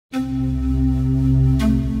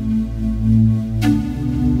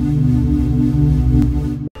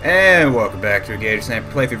through Gator Snapper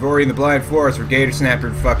playthrough. Ori in the Blind Forest, where Gator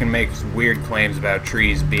Snapper fucking makes weird claims about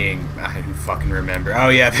trees being... I don't fucking remember. Oh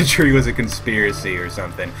yeah, the tree was a conspiracy or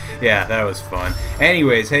something. Yeah, that was fun.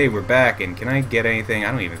 Anyways, hey, we're back, and can I get anything?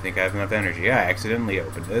 I don't even think I have enough energy. I accidentally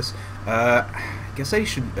opened this. I guess I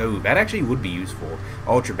should... Oh, that actually would be useful.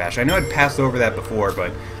 Ultra Bash. I know I'd passed over that before,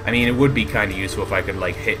 but, I mean, it would be kind of useful if I could,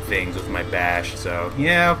 like, hit things with my bash. So,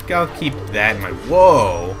 yeah, I'll keep that in my...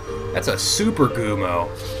 Whoa! That's a super Gumo.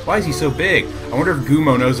 Why is he so big? I wonder if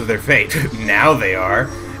Gumo knows of their fate. Now they are.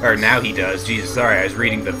 Or now he does. Jesus, sorry, I was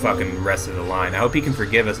reading the fucking rest of the line. I hope he can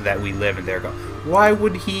forgive us that we live in their... Why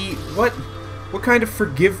would he... What kind of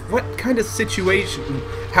what kind of situation,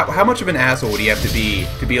 how much of an asshole would he have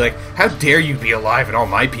to be like, how dare you be alive and all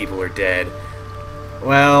my people are dead?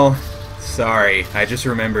 Well, sorry, I just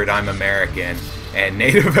remembered I'm American, and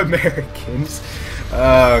Native Americans,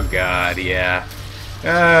 oh god, yeah.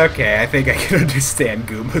 Okay, I think I can understand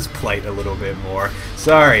Gooma's plight a little bit more.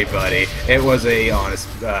 Sorry, buddy. It was a honest,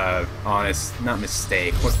 not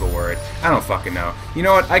mistake. What's the word? I don't fucking know. You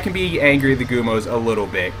know what? I can be angry at the Gumos a little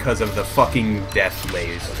bit because of the fucking death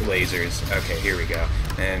lasers. Okay, here we go.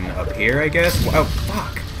 And up here, I guess? Oh,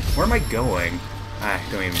 fuck. Where am I going? I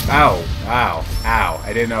don't even... Ow. Ow. Ow.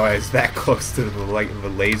 I didn't know I was that close to the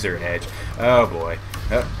laser edge. Oh, boy.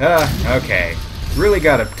 Okay. Really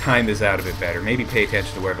gotta time this out a bit better. Maybe pay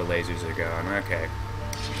attention to where the lasers are going. Okay.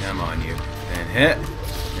 Come on, you. And hit. And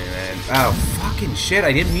then... Oh, fucking shit.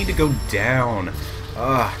 I didn't mean to go down.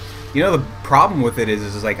 Ugh. You know, the problem with it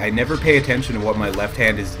is like, I never pay attention to what my left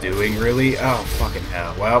hand is doing, really. Oh, fucking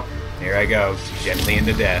hell. Well, here I go. Gently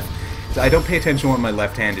into death. So I don't pay attention to what my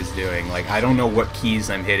left hand is doing. Like, I don't know what keys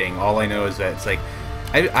I'm hitting. All I know is that it's like...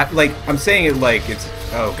 I'm saying it like it's...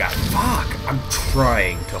 Oh, God. Fuck! I'm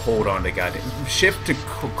trying to hold on to goddamn... Shift to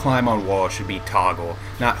climb on walls should be toggle,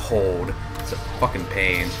 not hold. It's a fucking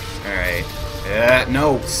pain. Alright.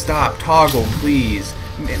 No, stop. Toggle, please.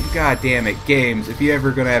 God damn it. Games, if you're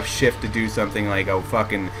ever gonna have shift to do something like, oh,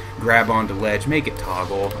 fucking grab onto ledge, make it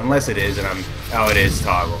toggle. Unless it is, and I'm... Oh, it is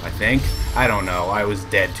toggle, I think. I don't know. I was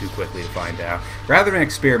dead too quickly to find out. Rather than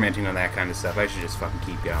experimenting on that kind of stuff, I should just fucking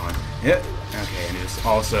keep going. Yep. Okay, and just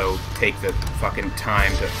also take the fucking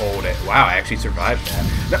time to hold it. Wow, I actually survived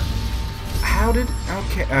that. No. How did...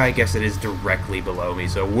 Okay, I guess it is directly below me,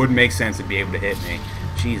 so it would make sense to be able to hit me.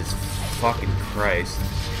 Jesus fucking Christ.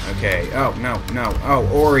 Okay. Oh, no, no. Oh,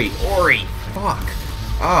 Ori. Fuck.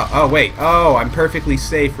 Oh, wait. Oh, I'm perfectly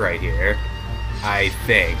safe right here. I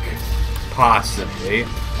think. Possibly.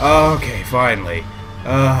 Okay, finally.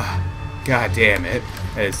 God damn it.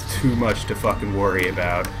 That is too much to fucking worry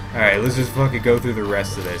about. Alright, let's just fucking go through the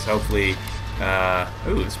rest of this. Hopefully,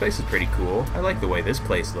 ooh, this place is pretty cool. I like the way this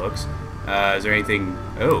place looks. Is there anything...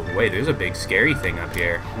 Oh, wait, there's a big scary thing up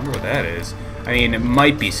here. I wonder what that is. I mean, it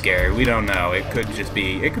might be scary. We don't know. It could just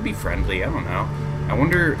be... It could be friendly. I don't know. I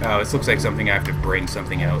wonder... Oh, this looks like something I have to bring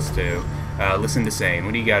something else to. Listen to Sane.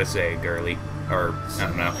 What do you gotta say, girly? Or, I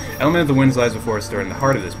don't know. Element of the winds lies before us during the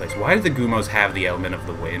heart of this place. Why do the Gumos have the element of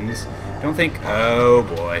the winds? Don't think... Oh,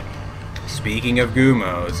 boy. Speaking of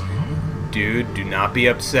Gumos, dude, do not be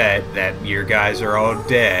upset that your guys are all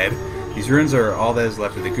dead. These ruins are all that is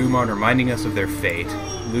left of the Gumon, reminding us of their fate.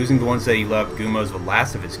 Losing the ones that he loved, Gumo is the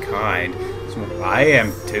last of his kind. So I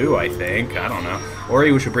am too, I think. I don't know.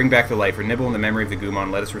 Ori, we should bring back the life or nibble in the memory of the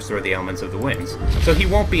Gumon. Let us restore the elements of the winds. So he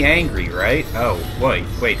won't be angry, right? Oh,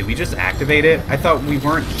 wait, did we just activate it? I thought we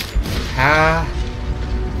weren't...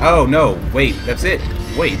 Oh, no, wait, that's it.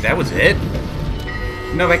 Wait, that was it?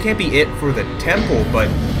 No, that can't be it for the temple, but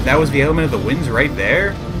that was the element of the winds right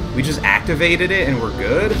there? We just activated it and we're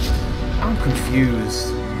good? I'm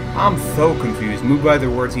confused. I'm so confused. Moved by the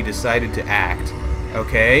words, he decided to act.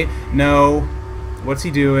 Okay, no. What's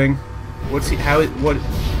he doing? What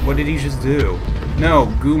did he just do? No,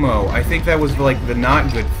 Gumo. I think that was like the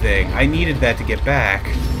not good thing. I needed that to get back.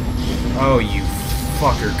 Oh, you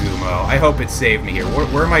fucker, Gumo. I hope it saved me here.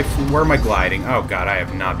 Where am I gliding? Oh god, I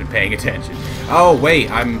have not been paying attention. Oh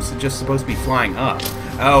wait, I'm just supposed to be flying up.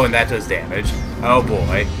 Oh, and that does damage. Oh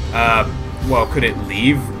boy. Well, could it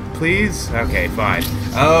leave, please? Okay, fine.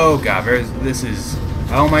 Oh god, this is...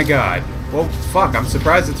 Oh my god. Well, fuck, I'm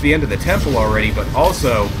surprised it's the end of the temple already, but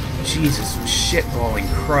also... Jesus shitballing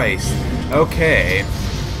Christ. Okay.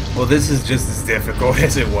 Well, this is just as difficult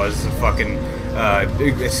as it was fucking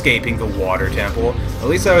escaping the water temple. At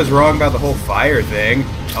least I was wrong about the whole fire thing.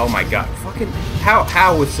 Oh my god. Fucking...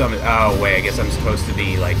 How with some... Oh, wait, I guess I'm supposed to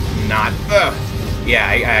be, like, not...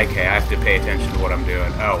 Yeah, okay, I have to pay attention to what I'm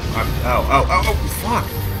doing. Oh, fuck.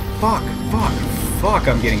 fuck,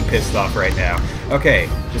 I'm getting pissed off right now. Okay,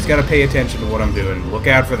 just gotta pay attention to what I'm doing. Look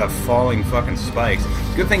out for the falling fucking spikes.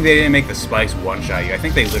 Good thing they didn't make the spikes one-shot you. I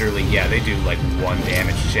think they literally, yeah, they do like 1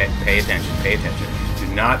 damage. Shit, pay attention, pay attention. Do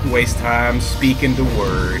not waste time speaking to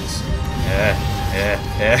words.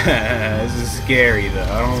 This is scary though,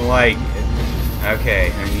 I don't like it.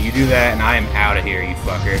 Okay, and you do that and I am out of here, you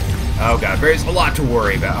fucker. Oh god, there's a lot to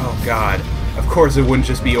worry about. Oh god. Of course it wouldn't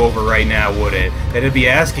just be over right now, would it? It'd be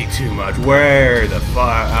asking too much. Where the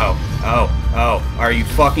fuck? Oh. Are you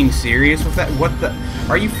fucking serious with that? What the?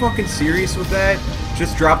 Are you fucking serious with that?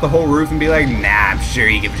 Just drop the whole roof and be like, nah, I'm sure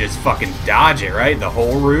you can just fucking dodge it, right? The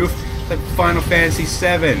whole roof? It's like Final Fantasy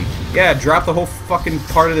VII. Yeah, drop the whole fucking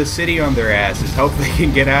part of the city on their asses. Hope they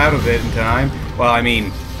can get out of it in time. Well, I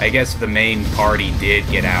mean, I guess the main party did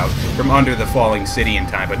get out from under the falling city in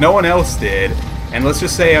time, but no one else did. And let's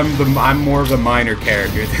just say I'm more of a minor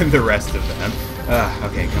character than the rest of them.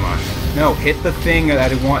 Okay, come on. No, hit the thing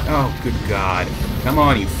that I want. Oh, good God. Come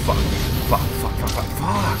on, you fuck.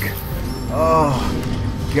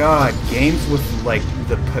 Oh, God. Games with, like,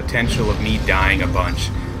 the potential of me dying a bunch.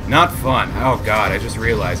 Not fun. Oh, God, I just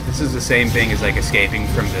realized. This is the same thing as, like, escaping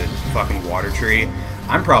from the fucking water tree.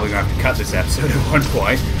 I'm probably gonna have to cut this episode at one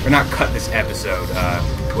point. Or not cut this episode.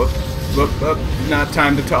 Whoop, not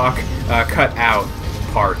time to talk. Cut out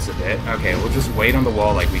parts of it. Okay, we'll just wait on the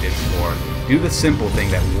wall like we did before. Do the simple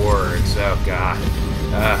thing that works. Oh, God.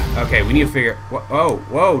 Okay, we need to figure...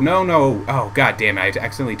 Whoa, no. Oh, god damn it, I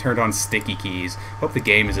accidentally turned on sticky keys. Hope the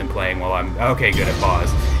game isn't playing while I'm... Okay, good, it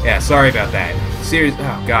paused. Yeah, sorry about that.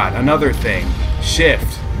 Oh, god, another thing.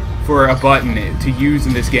 Shift for a button to use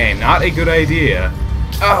in this game. Not a good idea.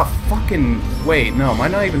 Oh, fucking... Wait, no, am I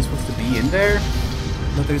not even supposed to be in there?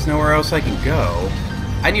 But there's nowhere else I can go.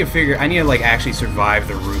 I need to, like, actually survive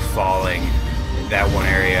the roof falling in that one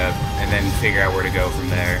area, and then figure out where to go from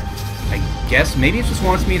there. I guess, maybe it just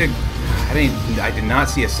wants me to... I did not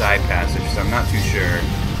see a side passage, so I'm not too sure.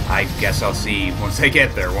 I guess I'll see once I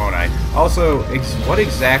get there, won't I? Also, what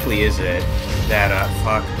exactly is it that,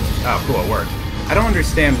 fuck... Oh, cool, it worked. I don't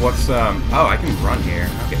understand what's, Oh, I can run here.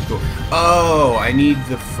 Okay, cool. Oh, I need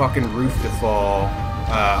the fucking roof to fall,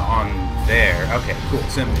 on there. Okay, cool,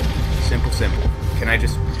 simple. Simple. Can I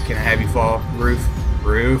have you fall? Roof.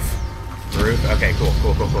 Okay, cool.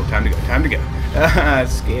 Time to go.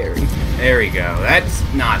 Scary. There we go. That's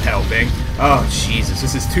not helping. Oh, Jesus.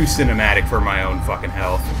 This is too cinematic for my own fucking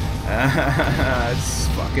health. It's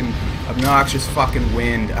fucking obnoxious fucking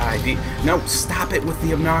wind. No, stop it with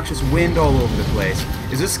the obnoxious wind all over the place.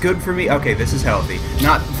 Is this good for me? Okay, this is healthy.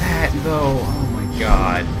 Not that, though. Oh, my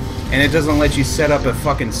God. And it doesn't let you set up a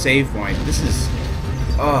fucking save point. This is...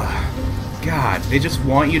 Ugh. God, they just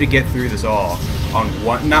want you to get through this all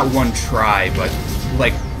on not one try, but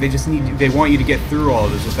like they want you to get through all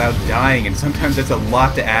of this without dying, and sometimes that's a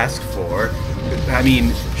lot to ask for. I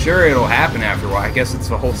mean, sure, it'll happen after a while. I guess it's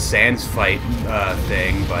the whole Sans fight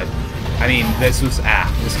thing, but I mean, this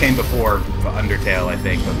came before Undertale, I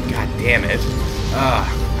think, but god damn it.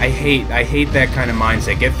 I hate that kind of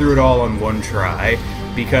mindset. Get through it all on one try,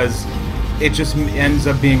 because it just ends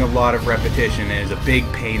up being a lot of repetition and is a big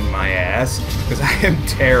pain in my ass, because I am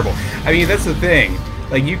terrible. I mean, that's the thing.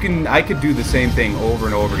 Like, I could do the same thing over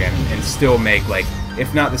and over again and still make, like,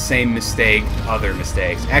 if not the same mistake, other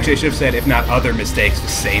mistakes. Actually, I should have said, if not other mistakes, the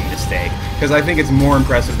same mistake. Because I think it's more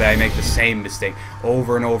impressive that I make the same mistake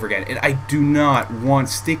over and over again. And I do not want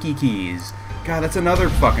sticky keys. God, that's another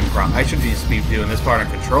fucking problem. I should just be doing this part on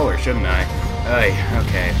controller, shouldn't I?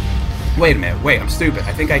 Okay. Wait a minute. Wait, I'm stupid.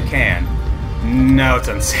 I think I can. No, it's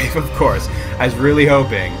unsafe, of course. I was really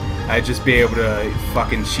hoping I'd just be able to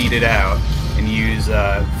fucking cheat it out and use,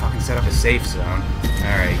 fucking set up a safe zone.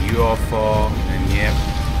 Alright, you all fall, and yep.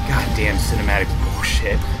 Goddamn cinematic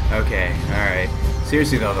bullshit. Okay, alright.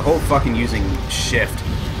 Seriously though, the whole fucking using shift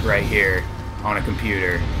right here on a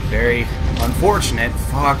computer, very unfortunate.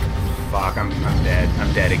 Fuck, I'm dead.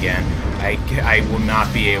 I'm dead again. I will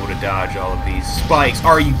not be able to dodge all of these spikes.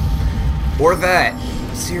 Are you... Or that.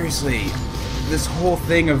 Seriously. This whole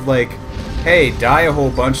thing of like, hey, die a whole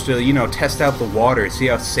bunch to, you know, test out the water, see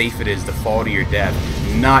how safe it is to fall to your death.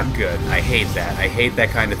 Not good. I hate that. I hate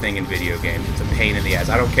that kind of thing in video games. It's a pain in the ass.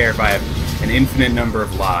 I don't care if I have an infinite number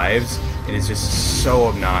of lives. It is just so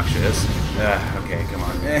obnoxious. Okay, come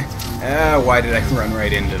on. Why did I run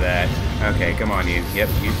right into that? Okay, come on, you. Yep,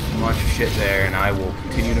 you launch your shit there, and I will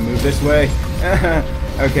continue to move this way.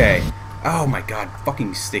 Okay. Oh my god,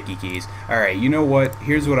 fucking sticky keys. Alright, you know what?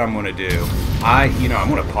 Here's what I'm gonna do. I'm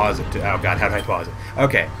gonna pause it. Oh god, how do I pause it?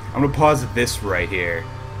 Okay, I'm gonna pause this right here.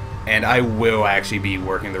 And I will actually be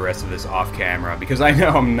working the rest of this off camera because I know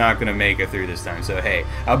I'm not going to make it through this time. So hey,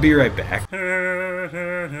 I'll be right back.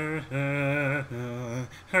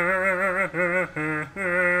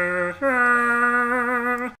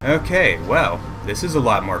 Okay, well, this is a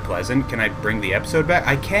lot more pleasant. Can I bring the episode back?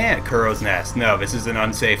 I can't. Kuro's Nest. No, this is an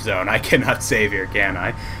unsafe zone. I cannot save here, can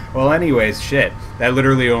I? Well, anyways, shit. That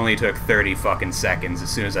literally only took 30 fucking seconds as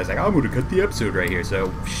soon as I was like, I'm going to cut the episode right here.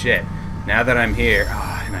 So, shit. Now that I'm here,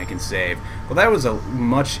 and I can save. Well, that was a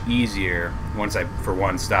much easier once I, for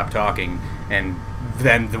one, stopped talking, and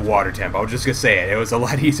then the water temple. I was just gonna say it. It was a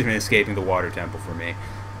lot easier than escaping the water temple for me.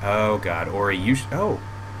 Oh God, Ori, you. Oh,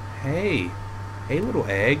 hey, little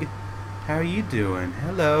egg. How are you doing?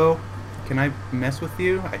 Hello. Can I mess with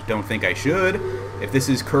you? I don't think I should. If this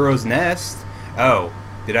is Kuro's Nest. Oh,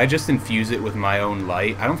 did I just infuse it with my own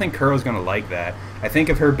light? I don't think Kuro's gonna like that. I think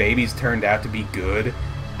if her babies turned out to be good.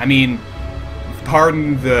 I mean,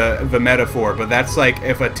 pardon the metaphor, but that's like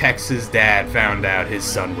if a Texas dad found out his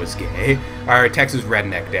son was gay. Or a Texas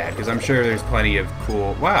redneck dad, because I'm sure there's plenty of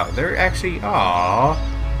cool... Wow, they're actually... Aww.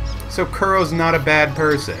 So Kuro's not a bad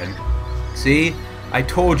person. See? I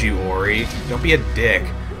told you, Ori. Don't be a dick.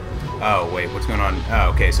 Oh, wait, what's going on? Oh,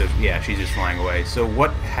 okay, so, yeah, she's just flying away. So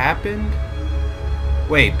what happened?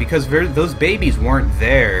 Wait, because those babies weren't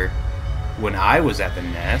there when I was at the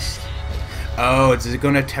nest. Oh, is it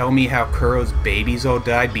going to tell me how Kuro's babies all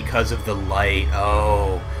died because of the light?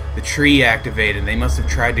 Oh, the tree activated and they must have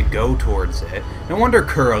tried to go towards it. No wonder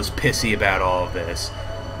Kuro's pissy about all of this.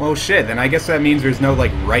 Well, shit, then I guess that means there's no,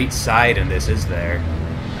 like, right side in this, is there?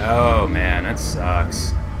 Oh, man, that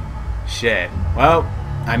sucks. Shit. Well,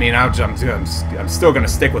 I mean, I'm still going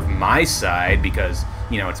to stick with my side because,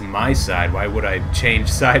 you know, it's my side. Why would I change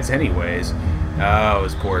sides anyways? Oh,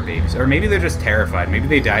 those poor babies. Or maybe they're just terrified. Maybe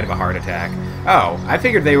they died of a heart attack. Oh, I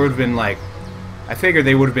figured they would have been like...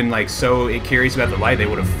 so curious about the light they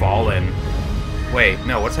would have fallen. Wait,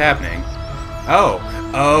 no, what's happening?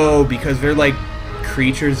 Oh, because they're like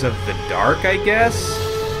creatures of the dark, I guess?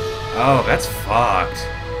 Oh, that's fucked.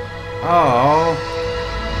 Oh,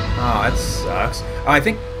 that sucks. Oh, I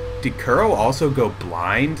think... Did Kuro also go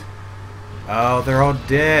blind? Oh, they're all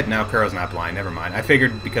dead. No, Kuro's not blind. Never mind. I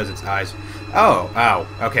figured because its eyes... Oh,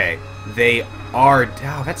 okay. They are...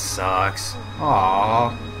 Oh, that sucks.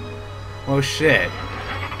 Aww. Well, shit.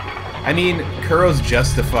 I mean, Kuro's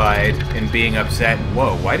justified in being upset.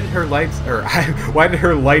 Whoa, why did her lights... Or, why did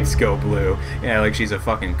her lights go blue? Yeah, like she's a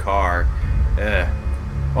fucking car. Ugh.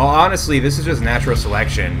 Well, honestly, this is just natural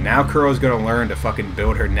selection. Now Kuro's gonna learn to fucking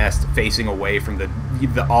build her nest facing away from the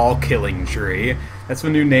all-killing tree. That's the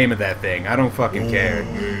new name of that thing. I don't fucking care.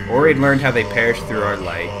 Ori learned how they perish through our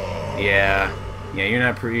light. Yeah, you're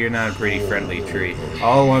not a pretty friendly tree.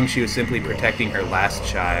 All along, she was simply protecting her last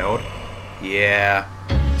child. Yeah.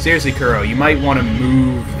 Seriously, Kuro, you might want to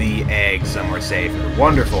move the egg somewhere safer.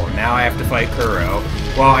 Wonderful. Now I have to fight Kuro.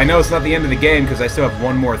 Well, I know it's not the end of the game because I still have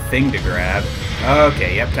one more thing to grab.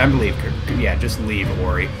 Okay, yep, time to leave. Yeah, just leave,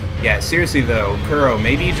 Ori. Yeah, seriously though, Kuro,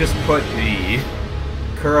 maybe just put the...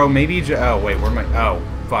 Kuro, maybe oh, wait, where am I? Oh,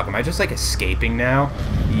 fuck, am I just, like, escaping now?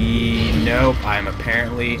 Nope, I'm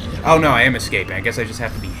apparently... Oh, no, I am escaping. I guess I just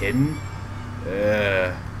have to be hidden?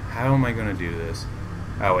 How am I gonna do this?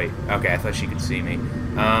 Oh, wait, okay, I thought she could see me.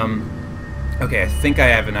 Okay, I think I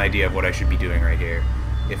have an idea of what I should be doing right here.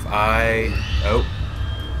 If I... Oh.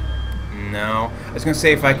 No. I was gonna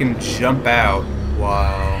say if I can jump out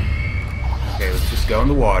while... Okay, let's just go in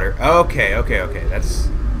the water. Okay, that's...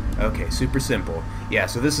 Okay, super simple. Yeah,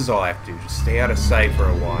 so this is all I have to do. Just stay out of sight for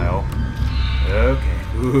a while. Okay.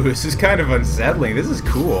 Ooh, this is kind of unsettling. This is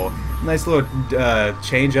cool. Nice little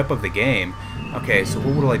change up of the game. Okay, so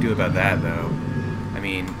what will I do about that, though? I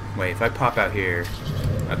mean, wait, if I pop out here...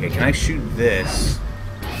 Okay, can I shoot this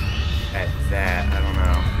at that? I don't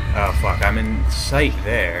know. Oh, fuck, I'm in sight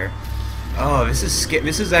there. Oh, this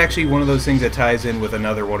is actually one of those things that ties in with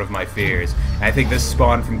another one of my fears. I think this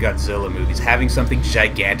spawned from Godzilla movies, having something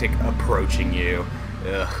gigantic approaching you.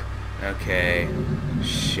 Ugh. Okay.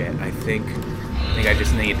 Shit, I think I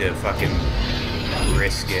just need to fucking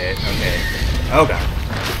risk it. Okay. Oh, God.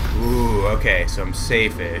 Ooh, okay, so I'm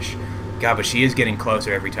safe-ish. God, but she is getting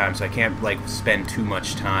closer every time, so I can't, like, spend too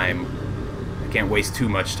much time. I can't waste too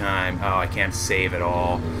much time. Oh, I can't save at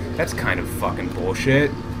all. That's kind of fucking bullshit.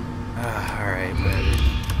 Alright,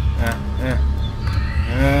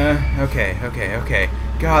 okay.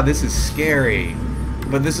 God, this is scary.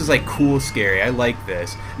 But this is, like, cool scary. I like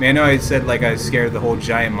this. I mean, I know I said, like, I was scared of the whole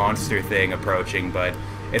giant monster thing approaching, but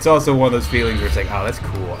it's also one of those feelings where it's like, oh, that's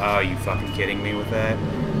cool. Oh, you fucking kidding me with that?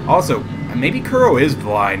 Also, maybe Kuro is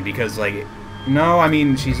blind because, like, no, I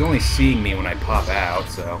mean, she's only seeing me when I pop out,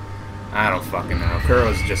 so... I don't fucking know.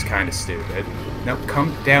 Kuro's just kind of stupid. Nope,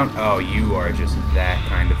 come down. Oh, you are just that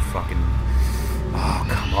kind of fucking... Oh,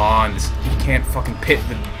 come on. You can't fucking pit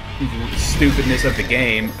the stupidness of the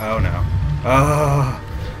game. Oh, no.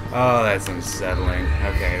 Oh, that's unsettling.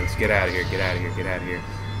 Okay, let's get out of here, get out of here, get out of here.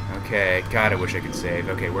 Okay, God, I wish I could save.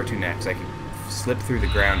 Okay, where to next? I can slip through the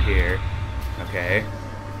ground here. Okay.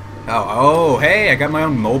 Oh, hey, I got my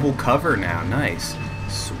own mobile cover now. Nice.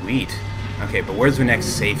 Sweet. Okay, but where's the next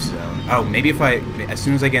safe zone? Oh, maybe if as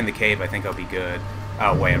soon as I get in the cave, I think I'll be good.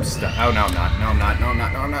 Oh, wait, I'm stuck. Oh, no, I'm not. No, I'm not. No, I'm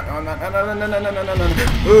not. No, I'm not. No, I'm not. No, no, no, no, no, no, no, no,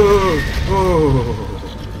 no. Ooh, ooh.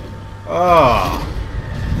 Oh,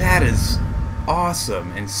 that is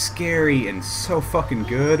awesome and scary and so fucking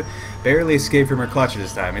good. Barely escaped from her clutches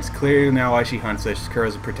this time. It's clear now why she hunts such as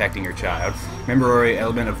Kuro's protecting her child. Remember our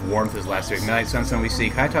element of warmth is last to ignite. Sunstone we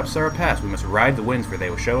seek. High top Sorrow Pass. We must ride the winds for they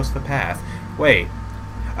will show us the path. Wait.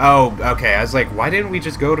 Oh, okay. I was like, why didn't we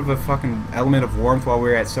just go to the fucking element of warmth while we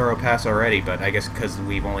were at Sorrow Pass already? But I guess because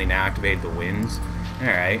we've only now activated the winds.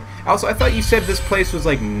 Alright. Also, I thought you said this place was,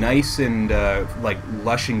 like, nice and, like,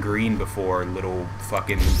 lush and green before, little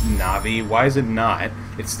fucking Navi. Why is it not?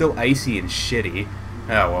 It's still icy and shitty.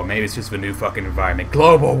 Oh, well, maybe it's just the new fucking environment.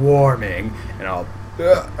 Global warming! And all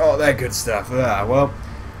that good stuff. Well,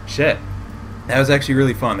 shit. That was actually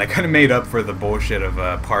really fun. That kind of made up for the bullshit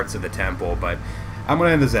of parts of the temple, but I'm going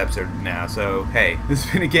to end this episode now, so hey, this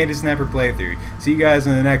has been a Gator Snapper playthrough. See you guys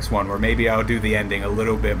in the next one, where maybe I'll do the ending a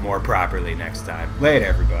little bit more properly next time. Later,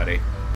 everybody.